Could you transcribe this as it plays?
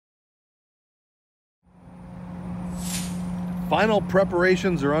Final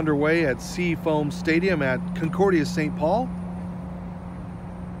preparations are underway at Seafoam Stadium at Concordia St. Paul.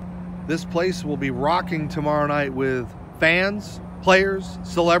 This place will be rocking tomorrow night with fans, players,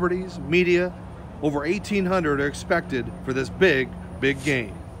 celebrities, media. Over 1,800 are expected for this big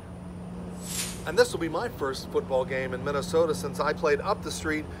game. And this will be my first football game in Minnesota since I played up the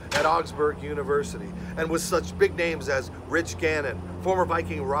street at Augsburg University, and with such big names as Rich Gannon, former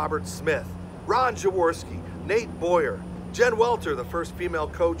Viking Robert Smith, Ron Jaworski, Nate Boyer, Jen Welter, the first female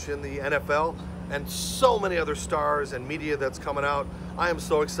coach in the NFL, and so many other stars and media that's coming out. I am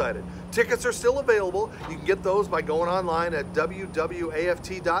so excited. Tickets are still available. You can get those by going online at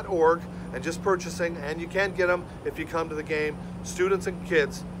wwaft.org and just purchasing, and you can get them if you come to the game. Students and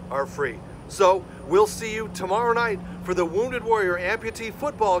kids are free. So we'll see you tomorrow night for the Wounded Warrior amputee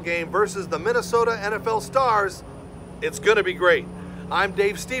football game versus the Minnesota NFL Stars. It's gonna be great. I'm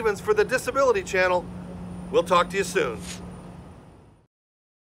Dave Stevens for the Disability Channel. We'll talk to you soon.